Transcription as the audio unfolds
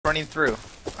running through?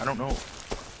 I don't know.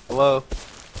 Hello?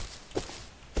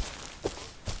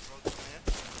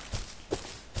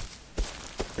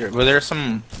 Were there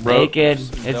some naked?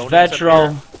 It's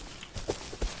Vetro.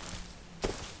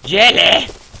 Jelly!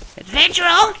 It's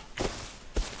Vetro!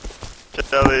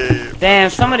 Jelly! Damn,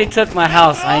 somebody took my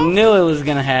house. I knew it was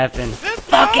gonna happen.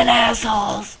 Fucking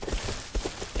assholes!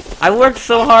 I worked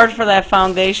so hard for that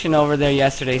foundation over there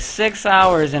yesterday. 6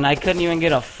 hours and I couldn't even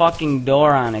get a fucking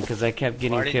door on it because I kept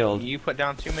getting killed. You put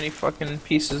down too many fucking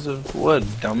pieces of wood,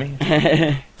 dummy.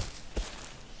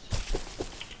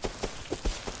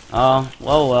 Oh,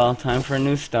 well, time for a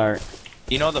new start.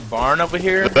 You know the barn over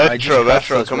here?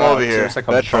 Vetro, come over here. It's like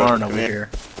a barn over here.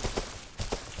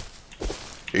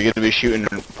 You're gonna be shooting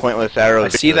pointless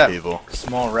arrows I see at that people.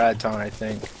 Small rad town, I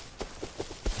think.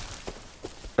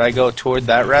 Should I go toward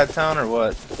that rad town or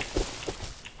what?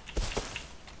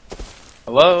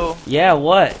 Hello? Yeah,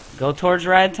 what? Go towards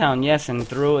Rad Town, yes, and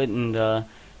through it and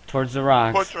towards the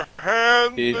rocks. Put your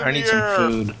hands Dude, in I need the air.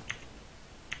 some food.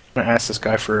 I'm gonna ask this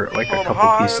guy for like a couple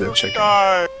High pieces in of the chicken.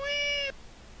 sky.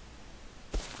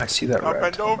 I see that Now rad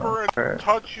bend town. over and Alright.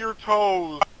 touch your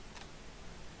toes.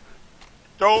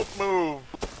 Don't move.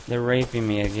 They're raping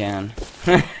me again.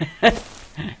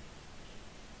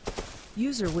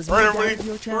 User was Right, moved out everybody. of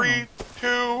your channel. 3,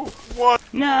 2, 1.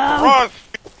 No!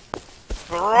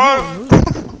 Thrust.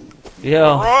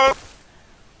 Yo, Thrust.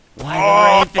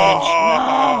 why the rapage?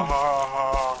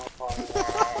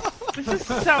 This is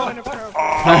so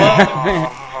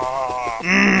inappropriate.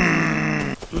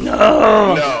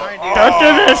 No! Don't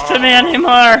do this to me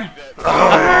anymore! I've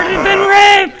already been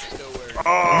raped!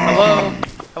 Hello?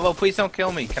 Hello, please don't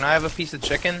kill me. Can I have a piece of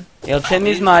chicken? Yo,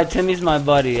 Timmy's my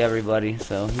buddy, everybody,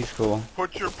 so he's cool.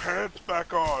 Put your pants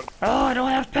back on. Oh, I don't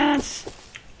have pants!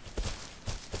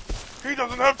 He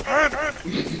doesn't have pants.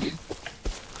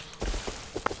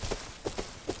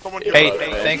 Someone give Hey, us-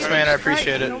 thanks man, I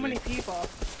appreciate it. So many people.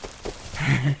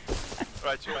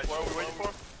 Right, what are we waiting for?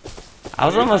 I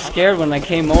was almost scared when I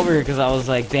came over here because I was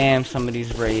like, damn,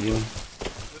 somebody's raiding.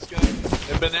 This guy,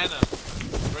 a banana.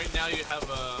 Right now you have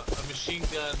a machine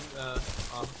gun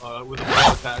with a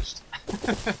ball attached.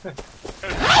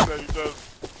 Yeah, he does.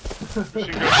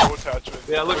 Machine gun bow attachment.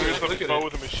 Yeah, look at There's it, look a at bow it.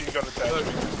 with a machine gun Look,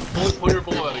 attachment. pull your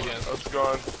ball out again. Oh, it's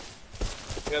gone.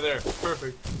 Yeah, there.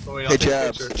 Perfect. Oh, wait, I'll Hey, take a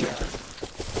Jabs. picture.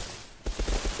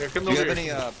 Here, come Do you over have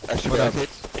here. any extra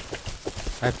barricades?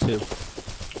 I have 2.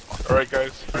 Alright,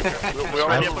 guys. We all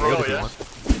need to roll, yeah?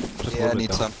 Yeah, I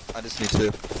need some. I just need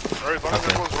 2. Alright, as long as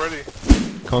everyone's ready.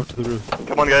 Come up to the roof.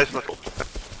 Come on, guys. Let's go.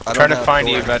 I'm trying to find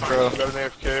you, Vetro. We got an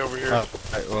AFK over here.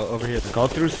 Alright, well, over here then. Go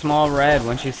through small red.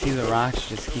 Once you see the rocks,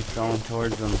 just keep going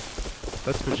towards them.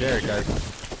 That's for Jared, guys.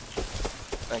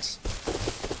 Thanks.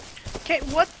 Okay,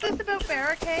 what's this about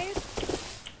barricades?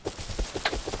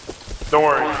 Don't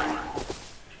worry.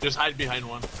 Just hide behind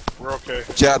one. We're okay.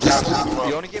 Jabs,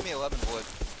 you only give me 11 wood.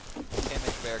 Can't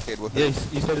make a barricade with Yeah, it.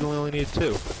 you said you only needed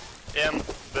 2.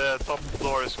 The top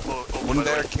floor is closed. One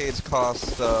barricades cost,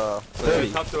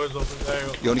 30. Top door's open. There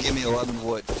you go. You only give me 11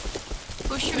 wood.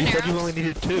 Who's You said you only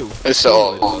needed 2. It's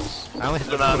all. I only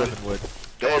had 11 wood.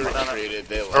 They retreated.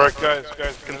 They left. Alright,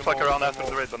 guys. Can fuck around after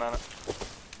the raid, banana.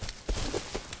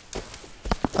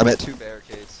 I'm at 2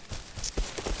 barricades.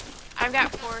 I've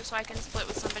got 4, so I can split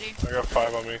with somebody. I got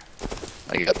 5 on me.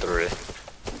 I got 3.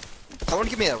 Someone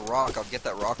give me a rock. I'll get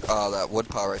that rock, that wood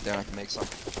pile right there. And I can make some.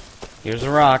 Here's a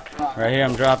rock. Right here,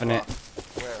 I'm dropping it.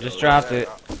 Where? Just dropped it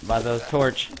by the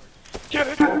torch. Get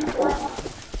it! I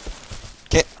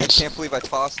can't believe I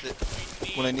tossed it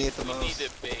when I need it the most.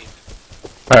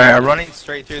 Alright, I'm running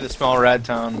straight through the small rad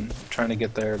town, trying to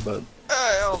get there, but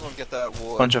Hey, I also get that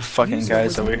wood. bunch of fucking User guys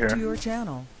was over moved to here. your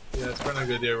channel. Yeah, it's probably not a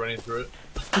good idea running through it.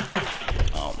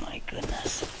 Oh my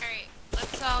goodness. Alright,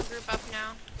 let's all group up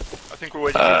now. I think we're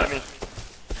waiting for me.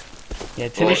 Yeah,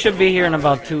 Timmy should be here in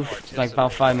about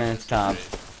about 5 minutes tops.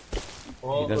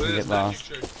 Well, He doesn't look at get this lost.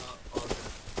 picture.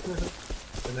 Oh, okay.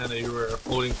 Banana, you were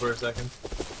floating for a second.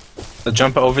 So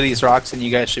jump over these rocks and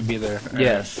you guys should be there. Alright.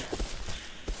 Yes.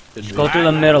 Should be. Go through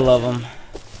the middle of them.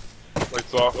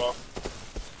 Lights off.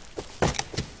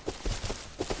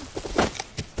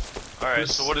 Alright,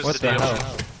 so what is What the the deal?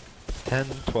 hell? 10,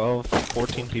 12,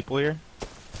 14 people here?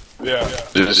 Yeah.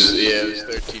 It was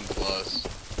 13 plus.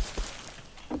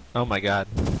 Oh my god.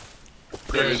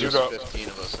 Greg, There's you got. 15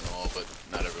 of us in all, but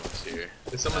not everyone's here.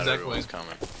 If someone's Not echoing. everyone's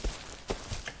coming.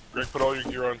 Greg, put all your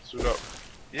gear on. Suit up.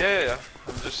 Yeah.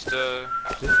 I'm just,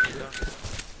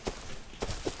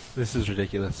 This is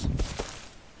ridiculous.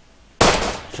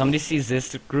 Somebody sees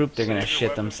this group, they're gonna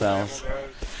shit themselves.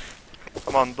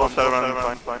 Come on, don't set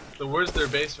around, fine. So where's their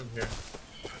base from here?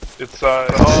 It's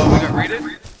Oh, we got raided?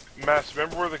 Mass,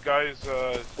 remember where the guys,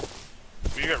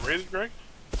 you got raided, Greg?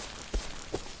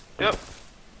 Yep.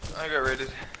 I got raided.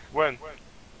 When?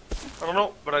 I don't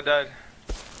know, but I died.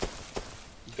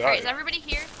 You Alright, is died. everybody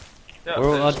here? Yeah,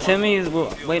 Well, Timmy is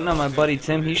waiting on my buddy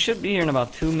Tim. He should be here in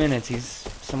about 2 minutes. He's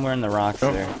somewhere in the rocks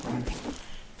there.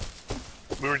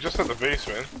 We were just at the base,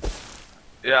 man.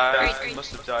 yeah, I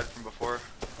must have died from before.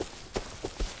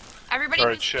 Everybody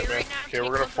Alright, who's shit, here man. right now, Okay, can we're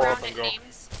you gonna look fall around up and at go.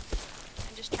 names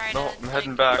and just try No, to, I'm heading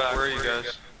like, back. Where are you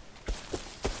guys?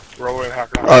 We're all the way in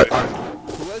Hacker.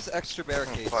 Who has extra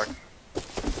barricades?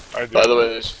 I do. By the way,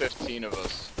 there's 15 of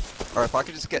us. Alright, if I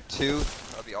could just get 2,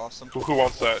 that'd be awesome. Who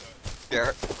wants that?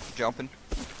 Jarrett, jumping.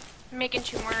 I'm making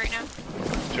 2 more right now.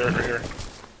 Jarrett right here.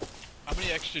 How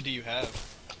many extra do you have?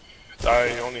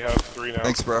 I only have 3 now.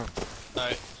 Thanks, bro.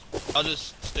 Alright. I'll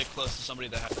just stick close to somebody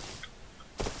that has.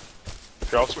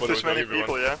 Here, I'll split With it this many with everyone.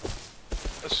 people, yeah?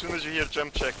 As soon as you hear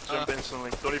jump check, jump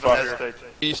instantly. Don't even Fire. hesitate. Can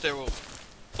you stay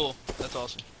full? That's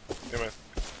awesome. Yeah, man.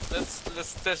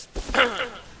 Let's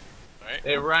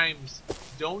It rhymes.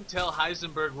 Don't tell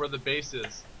Heisenberg where the base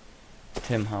is.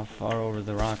 Tim, how far over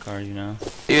the rock are you now?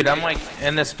 Dude, I'm like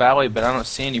in this valley, but I don't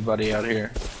see anybody out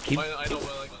here. Keep. I know,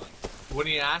 but like, when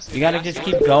he asks, You gotta just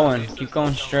keep going. Keep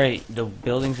going straight. The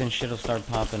buildings and shit will start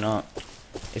popping up.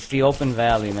 It's the open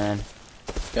valley, man.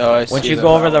 Yo, I Once see you the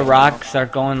go over the valley. rock,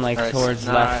 start going like Alright, towards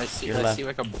nah, left. Your I left. see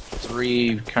like a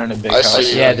 3 kind of big I house.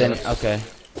 see Yeah, then okay.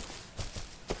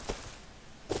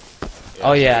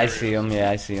 Oh yeah, I see him.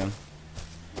 Yeah, I see him.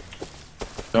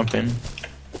 Jump in.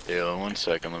 Yeah, 1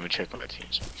 second. Let me check my team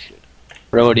speak shit.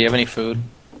 Bro, do you have any food?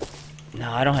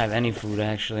 No, I don't have any food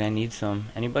actually. I need some.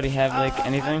 Anybody have like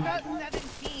anything? I've got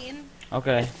 17.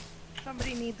 Okay,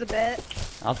 Somebody needs a bit.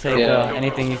 I'll take Yeah.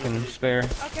 anything you can spare.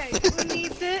 Okay, who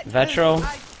needs it? Vetro?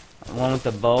 I- One with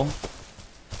the bow.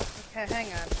 Okay, hang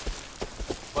on.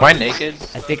 Am I naked?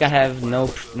 I think I have no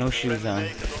shoes on.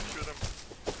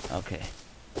 Okay,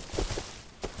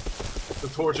 The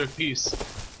torch of peace.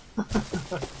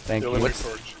 thank you.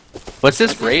 What's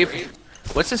this rape?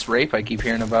 What's this rape I keep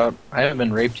hearing about? I haven't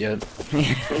been raped yet.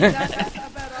 That's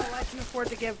about all I can afford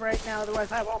to give right now,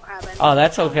 otherwise I won't have any. Oh,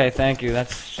 that's okay. Thank you. That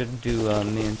should do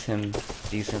me and Tim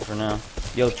decent for now.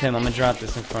 Yo, Tim, I'm gonna drop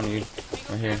this in front of you.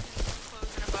 Right here.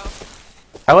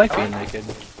 I like being naked.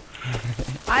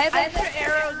 I have extra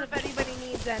arrows if anybody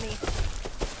needs any.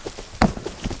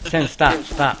 Tim,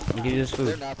 stop. I'll give you this They're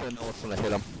food. not gonna know what's gonna hit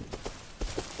them.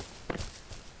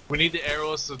 We need the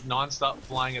arrows to non-stop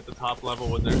flying at the top level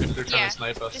when if they're trying Yeah, to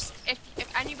snipe us. just if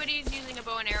anybody's using a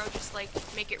bow and arrow, just like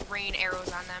make it rain arrows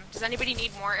on them. Does anybody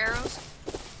need more arrows?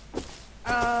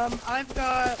 I've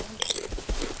got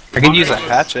I could use a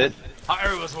hatchet. Our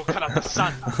arrows will cut out the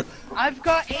sun. I've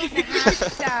got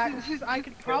 8.5 stacks. I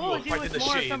could probably do fight in with the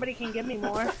more if shade. somebody can give me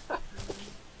more.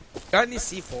 Got any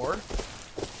C4?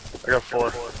 I got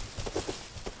 4.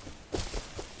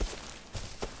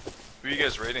 Who are you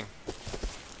guys raiding?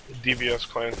 DVS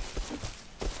clan.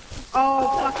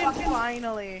 Oh, fucking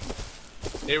finally.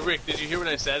 Hey Rick, did you hear what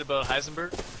I said about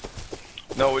Heisenberg?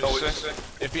 No, what'd you say?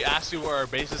 If he asks you where our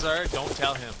bases are, don't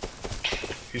tell him.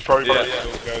 He's probably Yeah, better yeah. than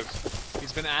those guys.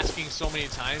 He's been asking so many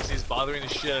times, he's bothering the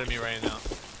shit out of me right now.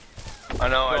 I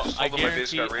know, I No, just I told him my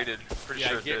base got guarantee- raided. Pretty Yeah,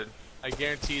 sure it did. I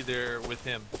guarantee they're with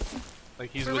him.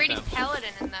 Like he's We're with raiding them. Paladin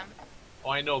in them. Oh,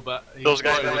 I know, but he's Those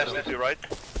guys probably I with messed them. with you, right?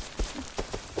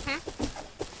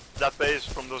 That base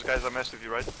from those guys I messed with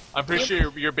you, right? I'm pretty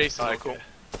sure your base is Alright, okay.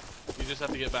 You just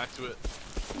have to get back to it.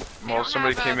 I Well, don't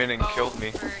somebody have came a in and bow killed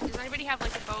me. does anybody have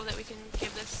like a bow that we can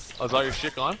give this? Oh, is all your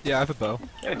shit gone? Yeah, I have a bow.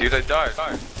 Yeah, dude, I died.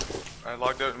 I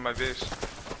logged out in my base.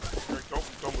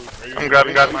 Don't move. Are you I'm in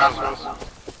grabbing your guys base? from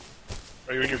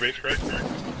Are you in your base, Greg?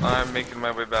 I'm making my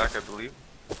way back, I believe.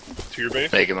 To your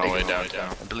base? Making my way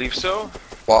downtown. I believe so.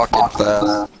 Walking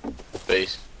fast.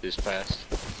 Base is past.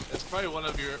 That's probably one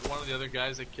of the other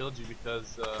guys that killed you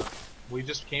because we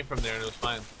just came from there and it was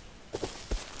fine.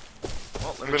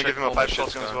 Well, let I'm me gonna check give him a all my pipe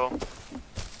shit's shotgun as gone.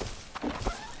 well.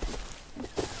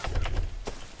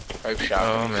 Pipe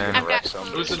shotgun. Oh, is man. gonna I've wreck got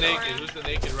somebody. Who's the naked? Who's the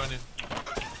naked running?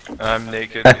 I'm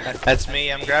naked. That's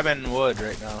me. I'm grabbing wood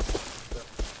right now.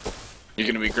 You're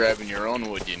gonna be grabbing your own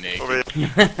wood, you naked. Over here.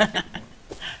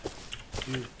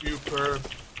 You perv.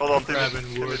 Hold on,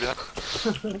 Grabbing wood.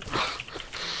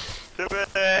 Timmy!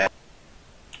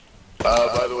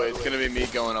 By the way, it's gonna be me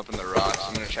going up in the rocks.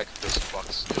 I'm gonna check if this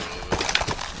fuck's still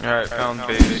over. Alright, found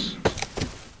base.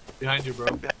 Behind you, bro.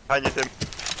 Behind you, Tim.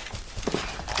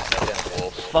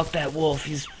 Fuck that wolf.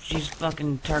 He's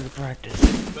fucking target practice.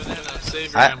 Banana,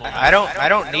 save your ammo. I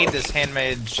don't need this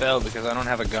handmade shell because I don't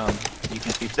have a gun. You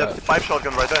can keep That's that. the pipe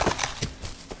shotgun right there.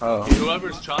 Oh.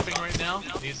 Whoever's chopping right now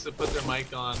needs to put their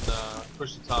mic on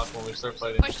push to talk when we start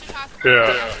fighting. Push to talk.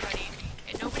 Yeah. Everybody.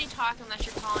 And nobody talk unless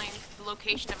you're calling the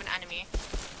location of an enemy.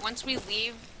 Once we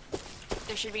leave,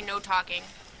 there should be no talking.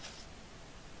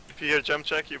 If you hear jump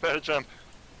check, you better jump.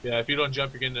 Yeah, if you don't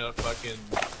jump, you're getting a fucking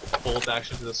bolt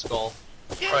action to the skull.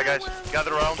 Alright guys,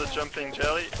 gather around the jumping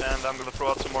jelly, and I'm gonna throw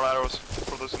out some more arrows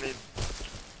for those who need.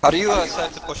 How do you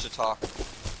set to push to talk?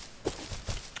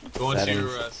 Go into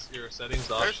your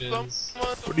settings options.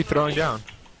 What are you throwing down?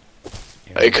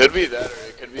 It could be that, or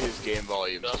it could be his game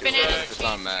volume. Banana, It's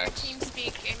on max. team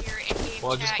speak in your in-game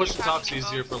Well, chat. just push you're to talk's talking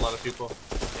easier for a lot of people.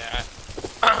 Yeah.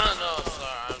 No,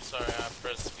 I'm sorry. I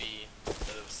pressed V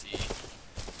instead of C.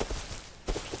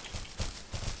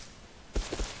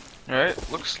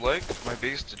 Alright, looks like my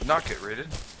base did not get raided.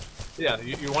 Yeah,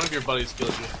 one of your buddies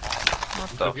killed you. What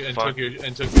the fuck?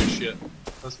 And took your shit.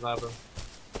 That's what happened.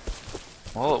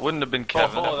 Well, it wouldn't have been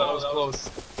Kevin. Oh, that was close.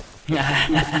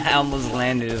 I almost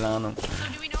landed it on him. So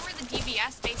do we know where the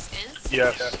DVS base is?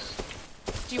 Yes.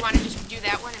 Do you want to just do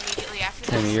that one immediately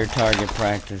after this? Timmy, your target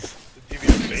practice. The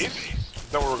DVS base? Is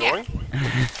that where we're going?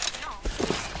 No,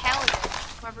 it's Paladin.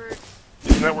 Whoever...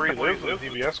 Isn't that where you live, the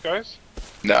DVS guys?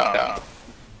 No.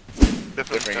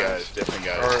 Different guys.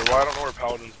 Alright, well I don't know where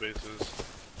Paladin's base is.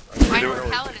 I know where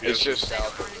Paladin is. It's just I don't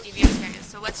south know of where the DVS guy is.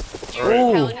 So let's do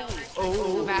Paladin first.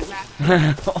 Go back.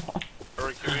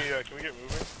 Alright, can we get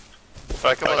moving?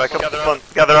 Alright, come on,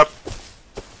 gather up.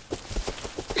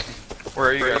 Where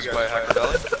are you guys by Hacker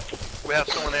Valley? We have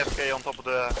someone AFK on top of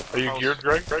the Are you geared,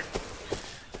 Greg?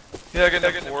 Yeah, I got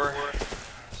number 4.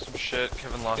 Some shit.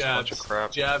 Kevin lost a bunch of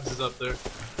crap. Jabs is up there.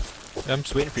 I'm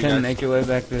just waiting for you Tim, guys. make your way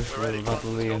back this way. We're about to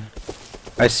leave.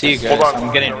 I see you guys.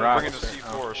 I'm getting Bring in rocked. a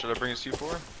C4. Should I bring a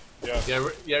C4?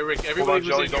 Yeah, Rick. Everybody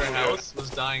who's in your house was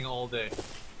dying all day.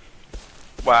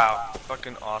 Wow.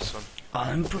 Fucking awesome.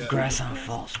 I'm progress on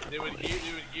false. They would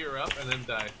gear up and then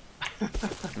die.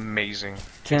 Amazing.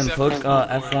 Tim, Except put for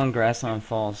Snowboard. F1 grass on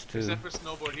false too. Except for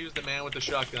Snowboard, he was the man with the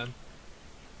shotgun.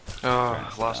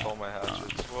 Oh, lost all my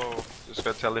hazards. Whoa. Just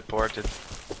got teleported.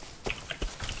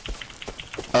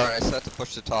 Alright, I set to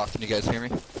push to talk. Can you guys hear me?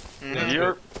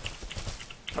 Here.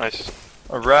 Nice.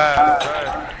 Alright.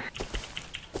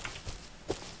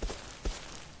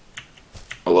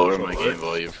 I'll lower my game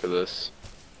volume for this.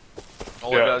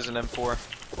 All I got is an M4.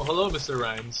 Well, hello, Mr.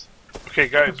 Rhymes. Okay,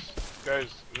 guys, I'd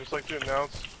just like to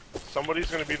announce somebody's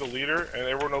going to be the leader, and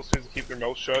everyone else needs to keep their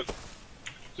mouth shut,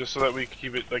 just so that we can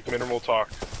keep it like minimal talk.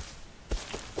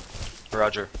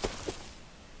 Roger.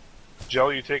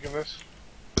 Jelly, you taking this?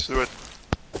 Let's do it.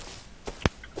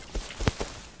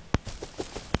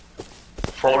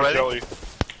 Form on Jelly.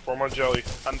 Form on Jelly.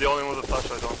 I'm the only one with a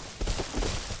flashlight on.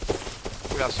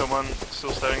 We have someone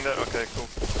still staring there? Okay, cool.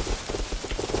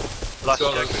 Last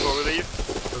check before we leave.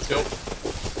 Let's go.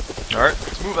 Alright,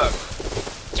 let's move out.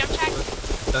 Jump check.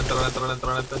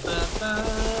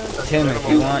 Tim, if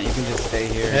you want, you can just stay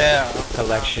here. Yeah.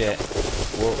 Collect shit.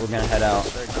 We're gonna head out.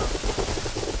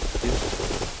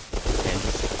 Yeah,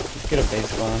 just get a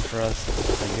base going for us.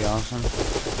 That'd be awesome.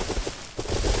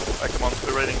 Alright, come on,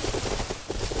 we're raiding.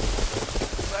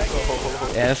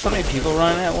 Yeah, there's so many people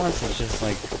running at once. It's just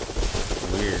like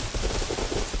weird.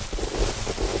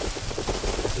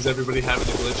 Is everybody having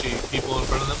the glitchy people in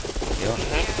front of them? Yep. Yeah,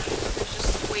 there's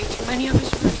just way too many of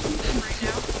us right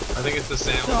now. I think it's the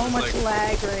same. So It's much like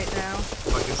lag right now.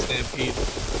 fucking stampede.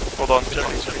 Hold on,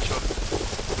 checking screenshot.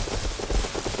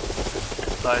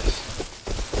 Nice.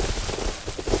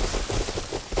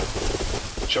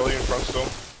 Jelly in front still.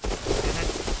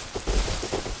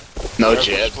 No We're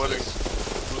jabs. splitting.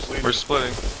 Who's leading? We're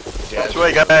splitting. That's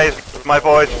way, guys. My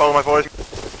voice. Follow my voice.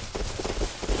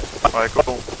 Alright,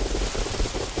 cool.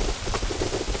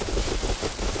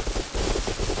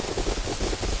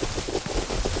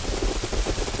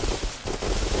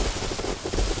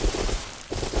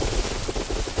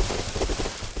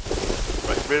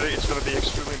 Right, really, it's going to be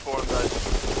extremely important that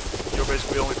you're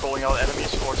basically only calling out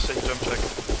enemies or saying jump check.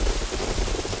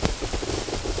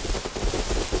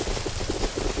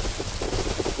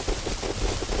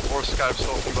 Or Skype's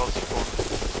talking about support.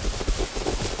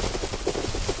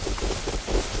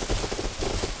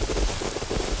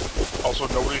 Also,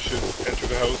 nobody should enter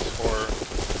the house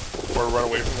or run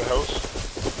away from the house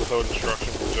without instruction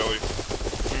from Jelly.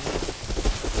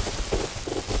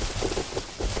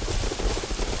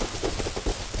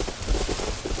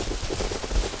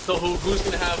 So who's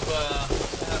gonna have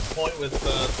point with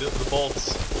the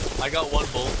bolts? I got 1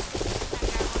 bolt.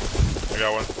 I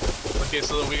got one. Okay,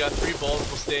 so we got 3 bolts.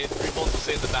 Three bolts will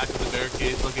stay in the back of the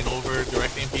barricade, looking over,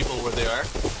 directing people where they are.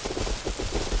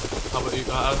 How about you?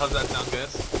 How's that sound,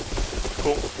 guys?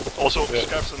 Cool. Also,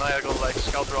 Scarps and I are gonna like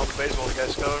scout around the base while the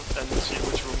guys scout and see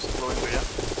which rooms to go into, yeah?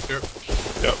 Sure.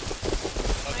 Yep.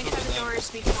 Let me try the doors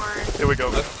before. Here we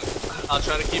go. I'll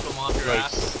try to keep them off your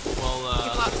ass while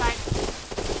People outside.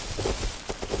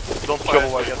 Don't fire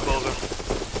while I get closer.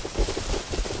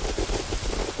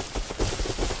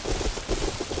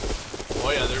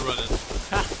 Oh yeah, they're running.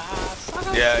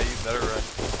 Yeah, you better run.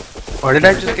 Or did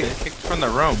I just get kicked from the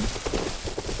room?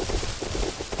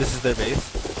 This is their base?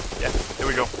 Yeah, here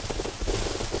we go.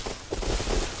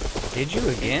 Did you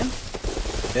again?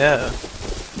 Yeah.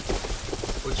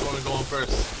 Which one are going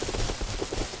first?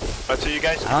 Alright, so you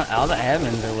guys... All the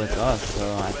admins are with us,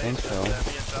 so I think so. I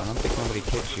don't think nobody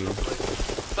kicked you.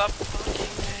 Stop fucking,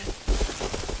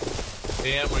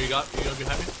 man. AM, where you got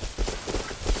behind me?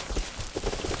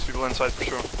 There's people inside for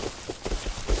sure.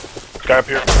 Guy up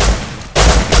here.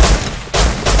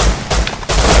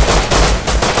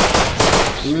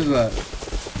 Who is that?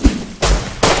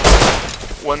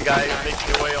 One guy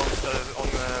making away on the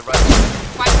right.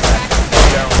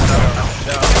 Down.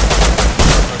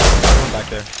 One back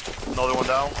there. Another one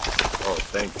down. Oh,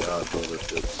 thank God, brother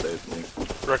shit saved me.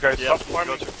 Right, guys, stop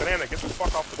climbing. Banana, get the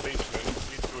fuck off the base, man. What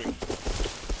are you doing?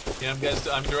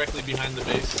 Yeah, I'm directly behind the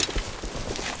base.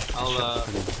 I'll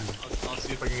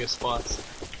see if I can get spots.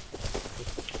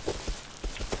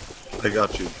 I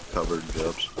got you covered,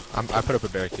 Jebs. I put up a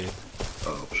barricade.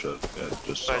 Oh shit, yeah,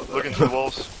 just saw Right, that. look into the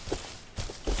walls.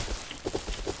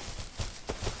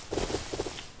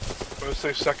 I'm gonna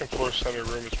say second floor center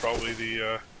room is probably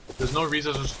the, There's no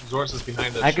resources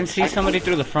behind us. I can see somebody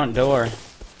through the front door.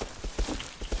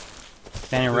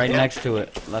 Standing right next to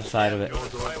it, left side of it.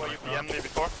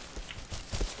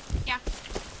 Yeah.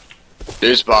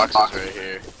 There's boxes right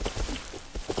here.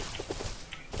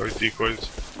 or decoys.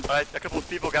 Alright, a couple of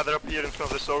people gather up here in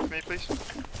front of the store with me, please.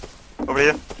 Over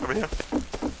here, over here.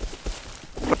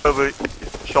 Over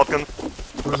shotgun.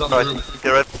 Who's on the Right, roof?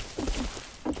 get ready.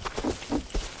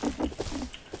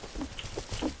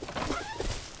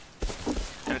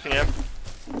 Anything here?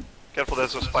 Careful,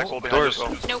 there's a spike wall behind you as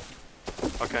well. Nope.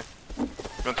 Okay. I'm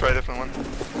gonna try a different one.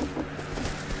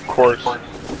 Of course.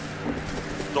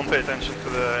 Don't pay attention to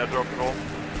the airdrop at all.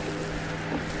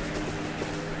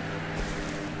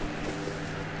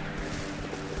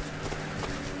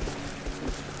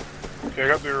 Okay, I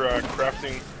got their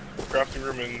crafting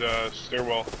room and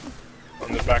stairwell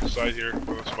on the back side here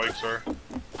where the spikes are.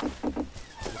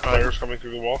 The flares coming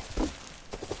through the wall.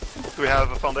 Do we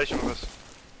have a foundation with us?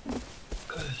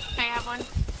 I have one.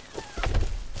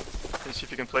 Can you see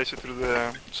if you can place it through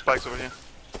the spikes over here?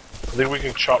 I think we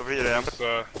can chop over here, yeah.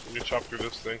 we can chop through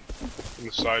this thing from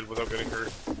the side without getting hurt.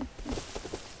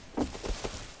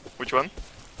 Which one?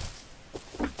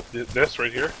 This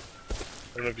right here.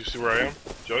 I don't know if you see where I am,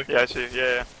 Joey. Yeah, I see.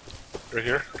 Yeah. Right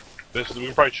here. We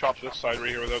can probably chop this side right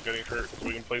here without getting hurt, so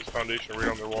we can place a foundation right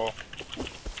on their wall.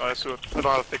 Alright, so I don't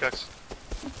have a pickaxe.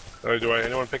 Do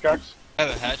anyone pickaxe? I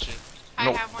have a hatchet.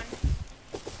 I have one.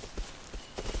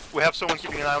 We have someone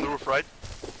keeping an eye on the roof, right?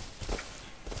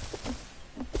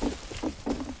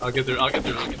 I'll get there. Alright,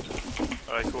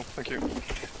 cool. Thank you.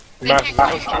 Matt,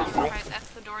 Right, that's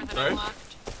the door that Sorry?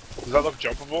 unlocked. Does that look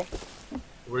jumpable?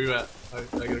 Where you at? I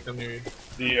gotta come near you.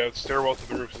 The stairwell to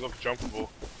the roof, does it look jumpable?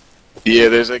 Yeah,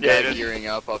 there's a guy gearing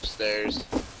up upstairs.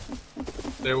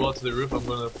 Stairwell to the roof. I'm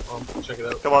gonna check it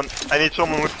out. Come on, I need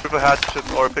someone with a hatchet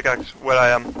or a pickaxe where I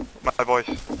am. My voice.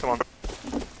 Come on.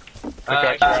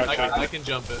 I can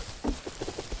jump it.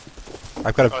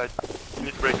 I've got a... Alright, you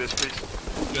need to break this, please.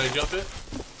 Should I jump it?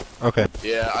 Okay.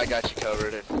 Yeah, I got you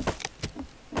covered.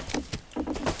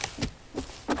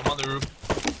 I'm on the roof.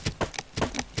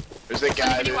 There's a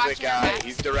guy,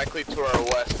 he's directly to our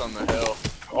west on the hill.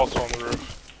 Also on the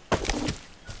roof.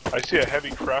 I see a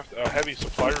heavy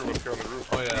supply room up here on the roof.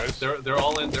 Oh yeah, guys. they're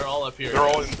all up here. They're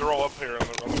all up here on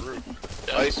the roof.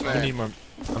 Iceman.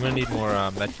 I'm gonna need more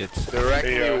medkits.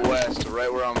 Directly west,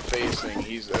 right where I'm facing.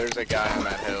 There's a guy on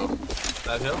that hill.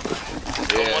 That hill?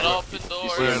 Yeah. Open doors. You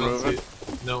see him moving?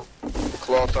 No.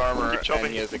 Cloth armor, Keep chopping.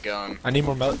 and he has a gun. I need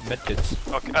more medkits.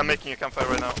 Okay, I'm making a campfire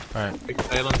right now. Alright.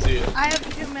 I don't see it. I have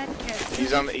 2 medkits.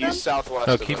 He's southwest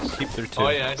No, of us. keep there too. Oh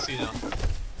yeah, I see now.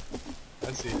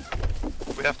 I see.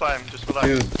 We have time, just relax.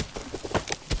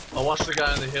 I'll watch the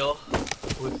guy on the hill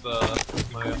with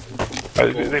my.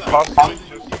 They possibly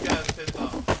just. You guys pissed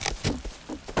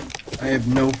off. I have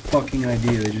no fucking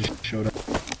idea. They just showed up.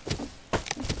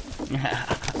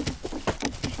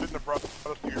 Shouldn't have brought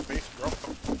us to your base, bro.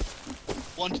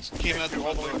 One came out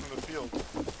all the way door. from the field.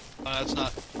 That's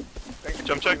not. Thanks for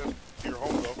Jump check. bringing us to your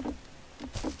home,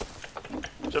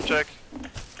 though. Jump check.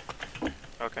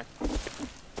 Okay.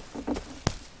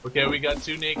 Okay, we got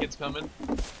 2 nakeds coming.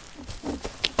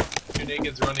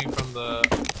 nakeds running from the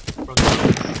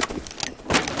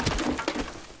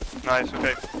Nice,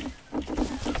 okay.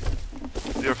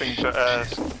 Do your thing,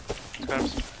 Scams.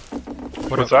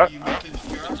 What's that?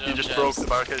 You just broke the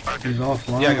barricade. He's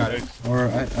offline. Yeah, I got it. Or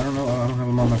I don't know. I don't have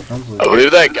him on my friends list. I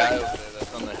believe that guy over there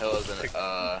that's on the hill is in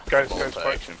Guys,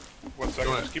 multi-action. 1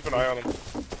 second, just keep an eye on him.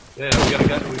 Yeah, we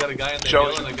got a guy in the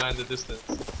Joey. hill and a guy in the distance.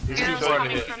 He's Arrows too far to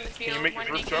coming hit. from the Can you field, make one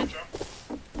your roof naked. jump?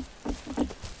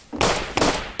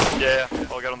 Yeah,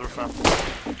 I'll get on the roof now.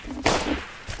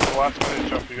 The last minute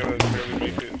jump, you gotta barely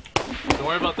make it. Don't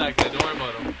worry about that guy, don't worry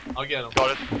about him. I'll get him.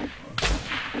 Got it.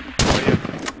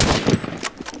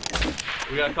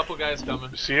 We got a couple guys coming.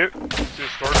 You see it? See the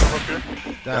storage room up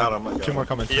here? Got him, I got two more him.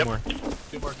 coming, two Yep. more.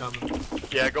 Two more coming.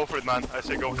 Yeah, go for it, man. I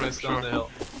say go One for it. guy's For still on the sure. hill.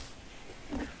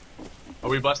 Are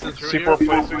we busting through C4 here?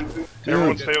 placing.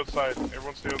 Everyone stay outside.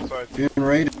 Everyone stay outside. Being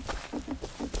raided.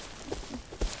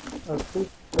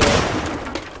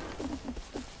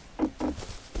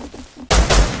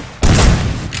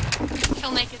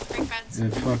 Kill naked, break beds. Yeah,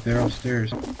 fuck, they're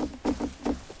upstairs.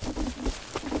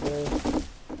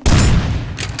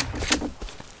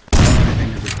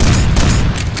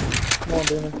 Come on,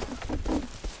 Damon.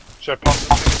 Should I pop this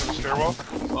thing into the stairwell?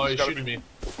 Oh, he's Gotta shooting me.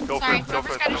 Go for Sorry, it, go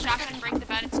whoever's for got a it. shotgun, break the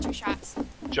bed. It's 2 shots.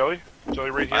 Jelly? Jelly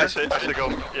right here? I say go.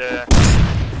 Yeah.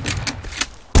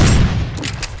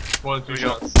 More than 2 Here we go.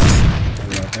 shots.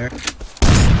 Out there.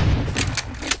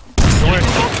 Go in.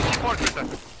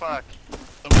 Fuck.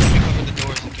 I'm gonna cover the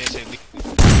doors in case they leak.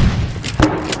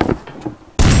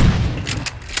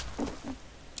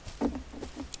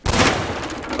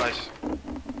 Nice.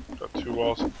 Got 2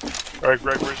 walls. Alright,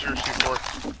 Greg, where's your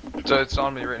C4? It's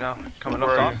on me right now. Coming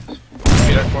Where up are top. you?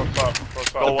 Yeah, go up top. Go up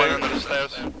top. Go one under the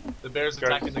stairs. The bear's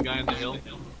attacking the guy in the hill.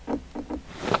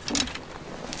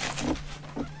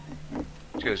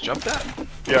 Did you guys jump that?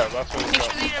 Yeah, that's what Make it's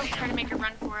sure got. they don't try to make a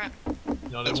run for it.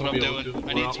 No, they That's what won't I'm be able doing. to.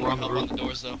 I need We're some on the help on roof. the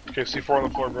doors though. Okay, C4 on the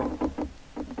floor, bro.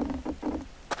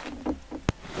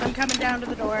 I'm coming down to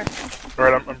the door.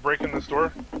 Alright, I'm breaking this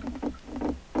door.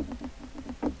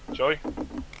 Jelly?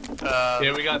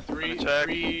 Okay, we got let me three, check.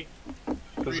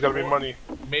 This has gotta be money.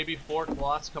 maybe 4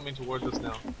 cloths coming towards us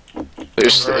now.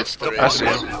 There's Alright. it's 3. I see.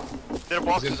 Their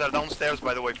boxes are downstairs,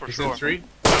 by the way, for Is sure. it 3?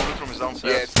 The loot room is Yeah,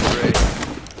 downstairs. it's 3.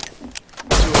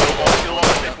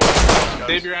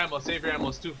 Save your ammo,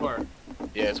 it's too far.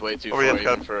 Yeah, it's way too Oh, far yeah, even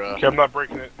cut. for Okay, I'm not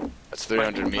breaking it. that's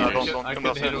 300 don't- meters. don't- I come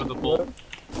couldn't hit it downstairs. with a bolt.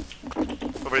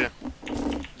 Over here.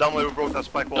 Down where we broke that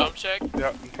spike wall. Dump check. Yeah,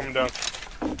 I'm coming down.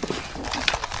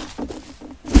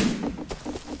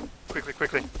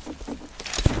 Quickly.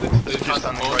 They Just found standing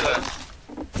some right holes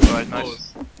there. Alright, there. nice.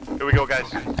 Holes. Here we go, guys.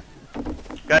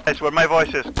 Guys, where my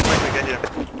voice is. Quickly, get here.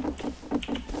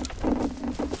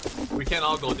 We can't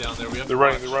all go down there. We have They're to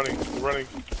running, watch. they're running.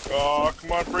 Oh,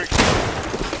 come on, break.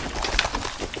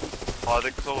 Oh,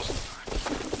 they're close.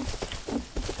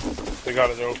 They got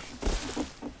it out.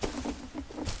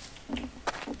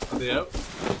 Are they out?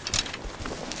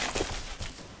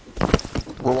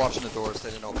 We're watching the doors, they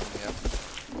didn't open them yet.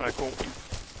 Alright, cool.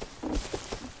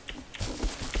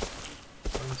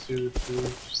 1, 2,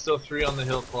 3. Still 3 on the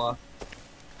hill cloth.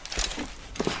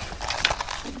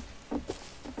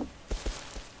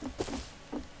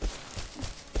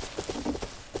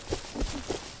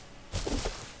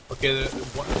 Okay,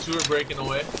 2 are breaking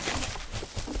away.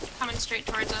 Coming straight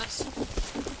towards us.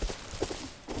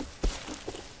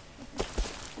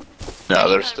 No,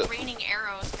 they're The still. raining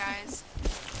arrows, guys.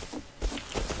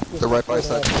 They're right by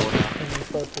side the door now.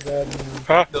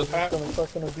 Huh?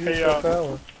 Hey,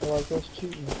 power. Like that's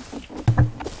cheating.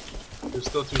 There's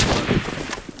still 2 more.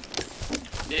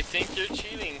 They think you're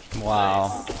cheating.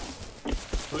 Wow.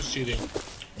 Who's cheating?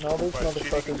 All these By cheating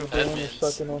motherfuckers are doing is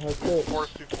sucking on her tits.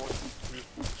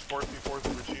 Force C4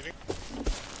 that we're cheating.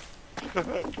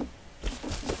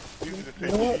 Easy to say You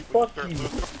know what? cheat, but Fuck start you.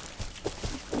 losing.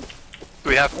 Do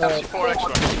we have C4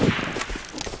 extra?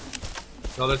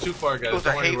 No, they're too far, guys. Those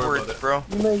Don't are worry hate about words, it. bro.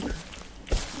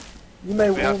 You may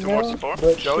We have win two more now, C4?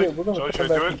 but Joey? shit, we're gonna Joey, come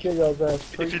should I back do and it? kill y'all's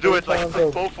ass. If you do it, like, times take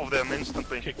over. both of them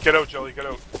instantly. Okay, get out, Jelly, get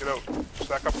out, get out.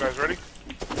 Stack up, guys, ready?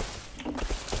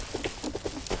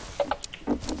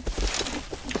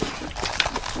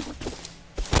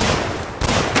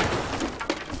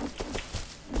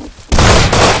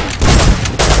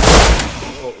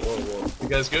 You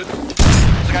guys good?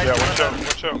 Yeah, watch out,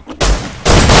 watch out.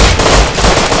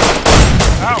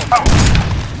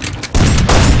 Ow!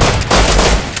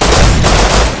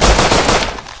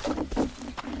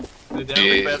 They down?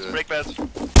 Break beds, break beds.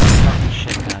 Fucking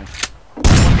shit, guys.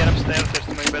 Someone get upstairs, there's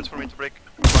too many beds for me to break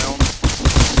on my own.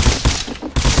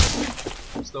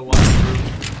 I'm still watching the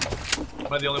roof.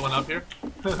 Am I the only one up here?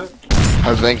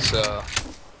 I think so. I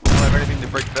don't have anything to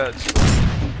break beds.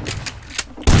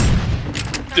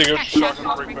 Dig a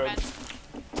shotgun to break bed.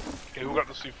 Okay, who got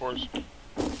the C4s?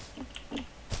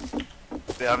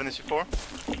 They have any C4?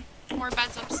 More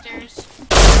beds upstairs.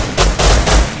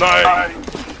 Nice!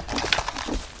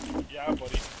 Yeah,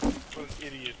 buddy. What an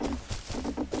idiot.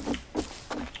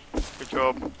 Good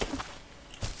job.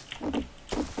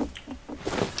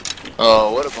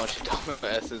 Oh, what a bunch of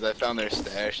dumbasses. I found their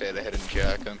stash. They had a hidden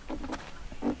shotgun.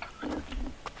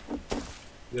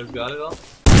 You guys got it all?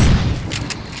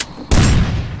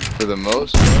 For the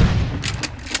most part.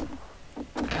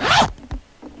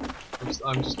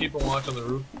 I'm just keeping watch on the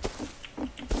roof.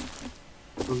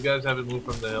 Those guys haven't moved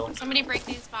from the hill. Somebody break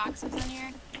these boxes in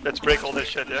here. Let's break all this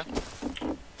shit, yeah?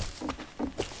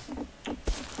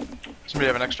 Somebody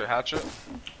have an extra hatchet?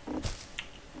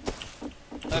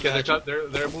 Okay,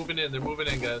 they're moving in. They're moving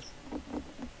in, guys.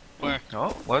 Where?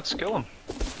 Oh, let's kill them.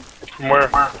 From where?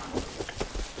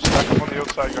 Stack them on the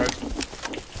outside, guys.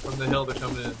 From the hill, they're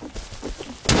coming in.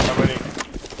 How many?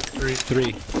 3. 3. I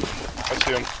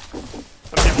see them.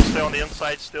 Some people stay on the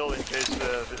inside still in case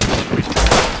the respawn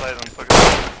outside and fuck it.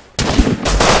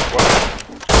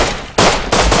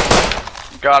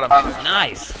 Got him.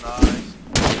 Nice.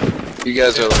 You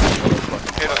guys are like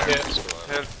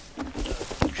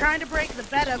I'm trying to break the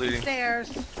bed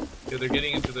upstairs. Yeah, they're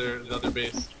getting into the other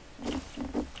base.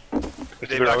 Did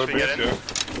they actually get in?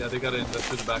 Yeah, they got in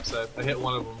through the backside. I hit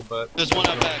one of them, but... There's one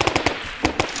out back.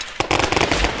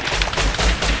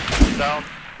 Down.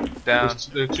 Down.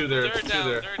 There are two there. They're down.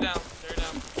 There. They're down. They're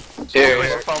down.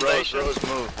 Here, Foundation. Rose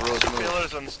move. Rose move.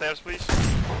 Pillars on the stairs, please.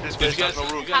 This You place guys, has no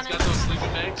roof. you guys got those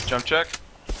sleeping bags? Jump check.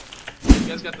 You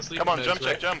guys got the sleeping Come on, bags, jump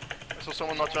right? check, jump. I saw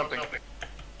someone not jumping.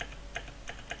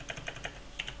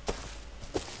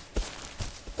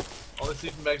 All the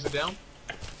sleeping bags are down?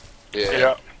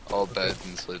 Yeah. All beds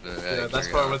and sleeping bags. Yeah, that's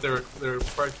probably what they're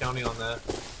probably counting on that.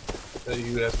 That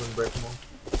you guys wouldn't break them all.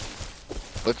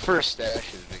 Look for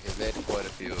stashes because they had quite a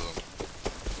few of them.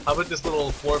 How about this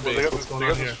little floor base? What's going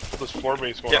on here? This floor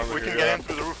base going on Yeah, we here. can get in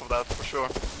through the roof of that for sure.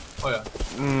 Oh yeah.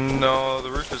 No,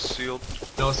 the roof is sealed.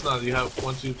 No, it's not. You have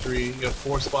 1, 2, 3. You have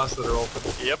 4 spots that are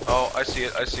open. Yep. Oh, I see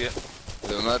it. I see it.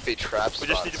 There might be traps. We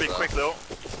just need to be quick though.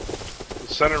 The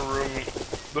center room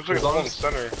looks like it's all in the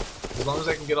center. As long as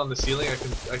I can get on the ceiling,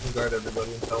 I can guard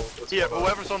everybody and tell what's Yeah, going on.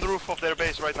 whoever's on the roof of their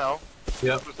base right now.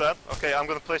 Yep. Who's that? Okay, I'm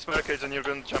gonna place barricades and you're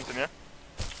gonna jump in, yeah?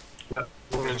 Yeah.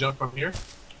 We're gonna jump from here.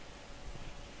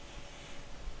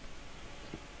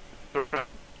 I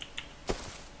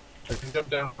can jump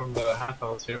down from the half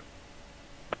house here.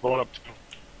 Blowing up.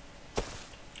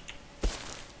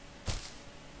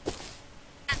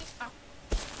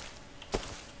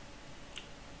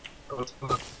 Oh, what's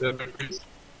going on? Did I increase?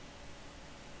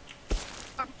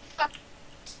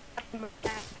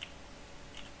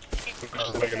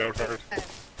 Just like an outcard.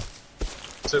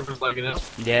 Server's lagging out.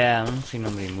 Yeah, I don't see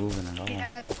nobody moving at all.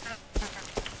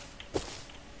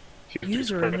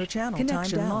 User in your channel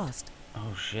connection lost.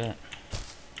 Oh shit.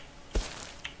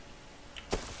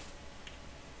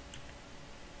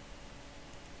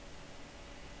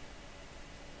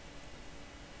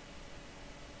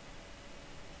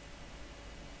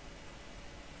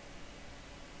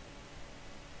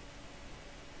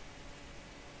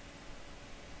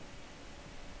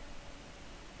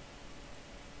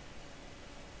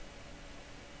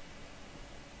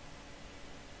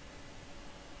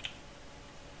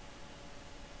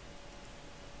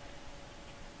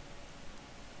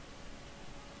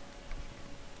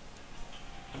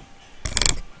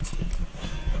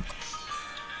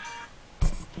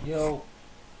 Yo.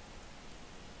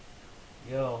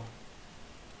 Yo.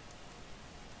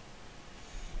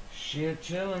 Shit,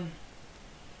 chillin'.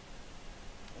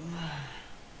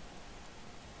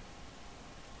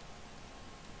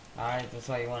 Alright, that's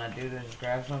all you wanna do, just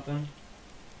grab something?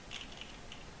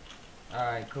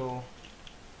 Alright, cool.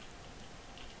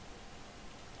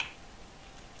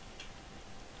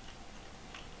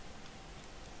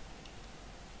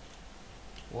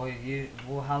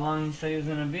 Well, how long you say it was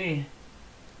gonna be?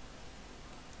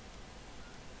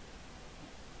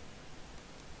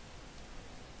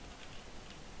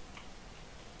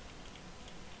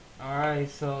 Alright,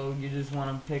 so you just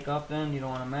want to pick up then? You don't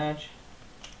want to match?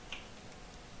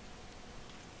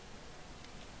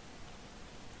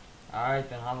 Alright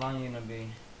then, how long you gonna be?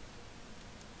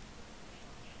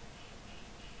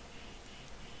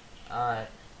 Alright.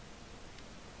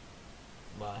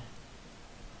 Bye.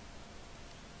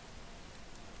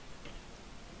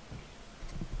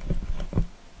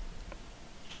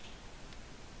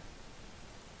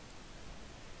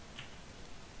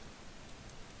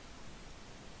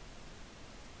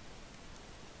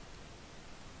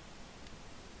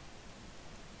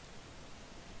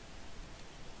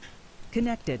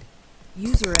 Connected.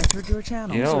 User entered your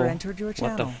channel. Yo, User entered your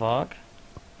channel. what the fuck?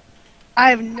 I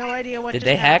have no idea what Did just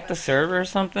they hack happened. the server or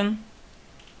something?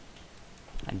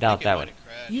 I doubt that would.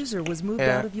 User was moved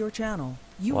Yeah. out of your channel.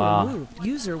 You Wow. were moved.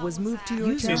 User was moved to your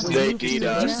User channel. was moved to your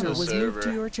channel. User was moved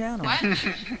to your channel.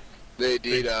 They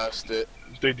DDoSed it.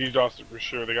 They DDoSed it for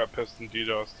sure. They got pissed and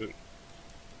DDoSed it.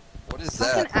 What is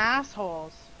Fucking that?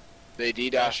 assholes. They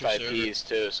DDoSed IPs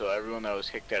too, so everyone that was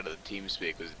kicked out of the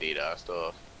TeamSpeak was DDoSed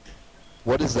off.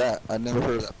 What is that? I've never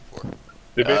heard of that before.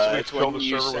 They basically it's fill when the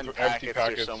you server send with empty packets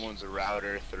packets. through someone's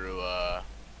router through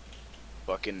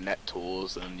fucking net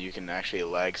tools, and you can actually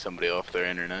lag somebody off their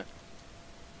internet.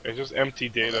 It's just empty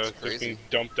data that's just crazy. being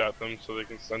dumped at them, so they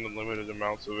can send unlimited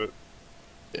amounts of it.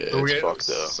 Yeah, So it's fucked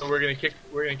up. So we're gonna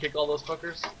kick all those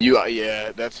fuckers.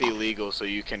 Yeah, that's illegal, so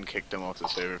you can kick them off the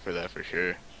server for that for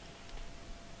sure.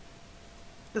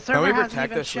 The server we hasn't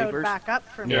protect even the showed sleepers? back up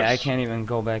for me. Yeah, I can't even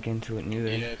go back into it neither.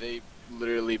 Yeah, they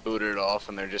literally booted it off,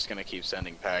 and they're just gonna keep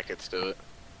sending packets to it.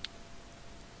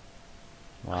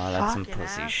 Wow, that's some Fucking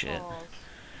pussy shit. assholes.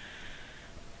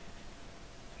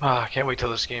 Ah, I can't wait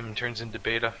till this game turns into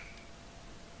beta.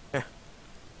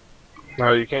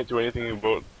 No, you can't do anything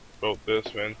about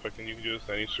this, man. Fucking, you can do this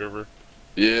to any server.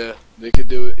 Yeah, they could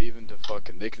do it even to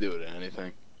they could do it to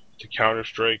anything. To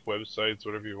Counter-Strike, websites,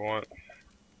 whatever you want.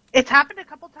 It's happened a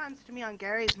couple times to me on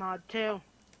Gary's mod too.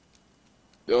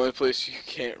 The only place you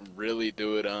can't really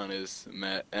do it on is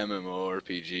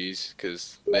MMORPGs,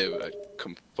 because they have a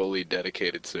fully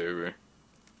dedicated server.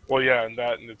 Well, yeah, and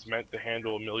it's meant to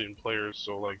handle 1 million players,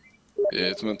 so like, Yeah,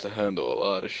 it's meant to handle a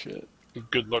lot of shit.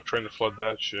 good luck trying to flood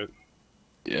that shit.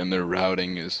 Yeah, and their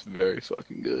routing is very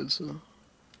fucking good, so...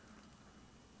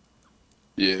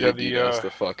 Yeah, Yeah, they DDoS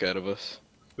the fuck out of us.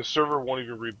 The server won't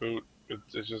even reboot.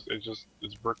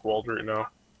 It's brick walled right now.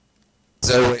 Is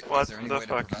there, What is there any the way to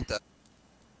fuck? prevent that?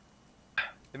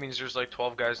 That means there's like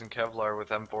 12 guys in Kevlar with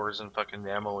M4s and fucking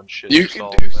ammo and shit. You just can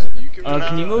all do. lagging. You can.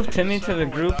 Can you move Timmy to the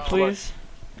group, please?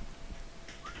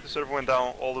 The server went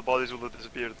down, all the bodies will have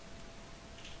disappeared.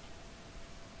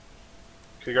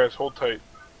 Okay, guys, hold tight.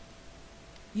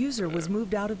 User was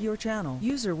moved out of your channel.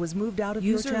 User was moved out of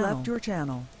your channel. User left your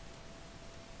channel.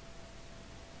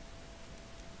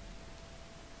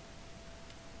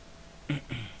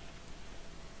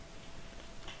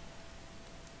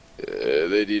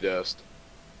 They DDoSed.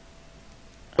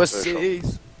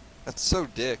 Pussies. That's so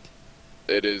dick.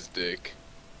 It is dick.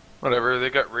 Whatever, they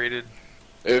got raided.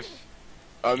 If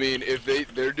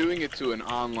they're doing it to an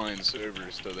online server,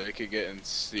 so they could get in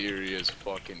serious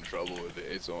fucking trouble with it.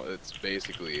 It's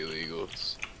basically illegal.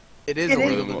 It is It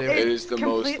illegal to do. It is the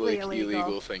most completely like illegal.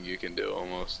 illegal thing you can do,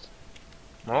 almost.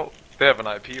 Well, they have an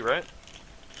IP, right?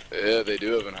 Yeah, they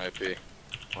do have an IP.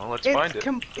 Well, let's find It's it.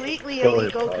 completely Totally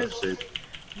illegal because privacy.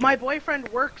 my boyfriend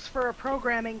works for a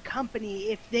programming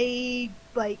company. If they,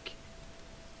 like,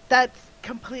 that's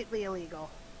completely illegal.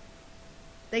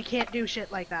 They can't do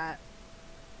shit like that.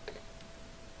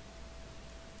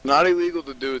 Not illegal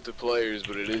to do it to players,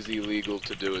 but it is illegal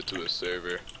to do it to a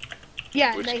server. Yeah,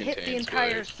 and Which they hit the contains entire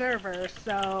players. server,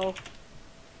 so...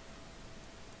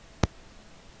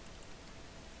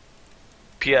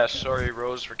 P.S. Sorry,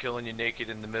 Rose, for killing you naked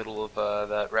in the middle of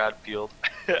that rad field.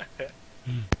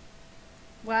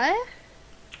 What?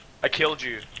 I killed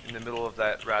you in the middle of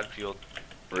that rad field.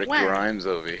 Rick When? Grimes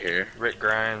over here. Rick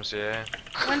Grimes, yeah.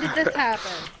 When did this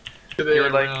happen? Today You were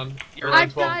like, around, you were around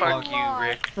I've 12 died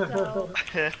o'clock. fuck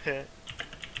you, Rick. So...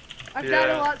 I've Yeah. done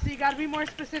a lot, so you gotta be more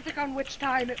specific on which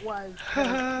time it was.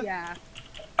 'cause, yeah.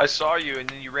 I saw you, and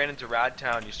then you ran into Rad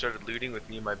Town. You started looting with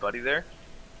me and my buddy there.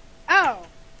 Oh!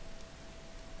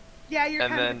 Yeah, you're And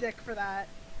kind of then- a dick for that.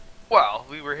 Well,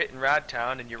 we were hitting Rad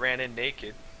Town, and you ran in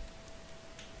naked.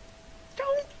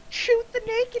 Don't shoot the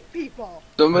naked people!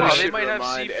 Somebody Well, they should might have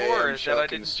remind C4 AM that I Shuck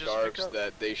didn't and just pick Scarps up.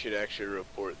 that they should actually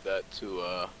report that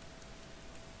to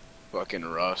fucking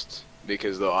Rust,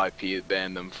 because the IP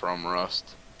banned them from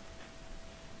Rust.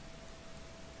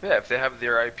 Yeah, if they have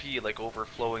their IP like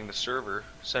overflowing the server,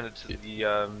 send it to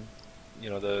the you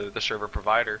know, the server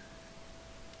provider.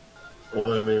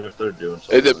 Well, I mean, if they're doing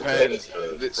something. It depends.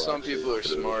 Some people are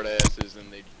smart asses, and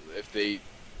if they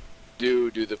do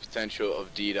the potential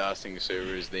of DDoSing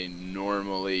servers, they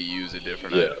normally use a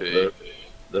different IP.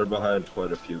 They're behind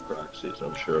quite a few proxies,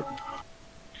 I'm sure.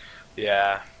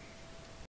 Yeah.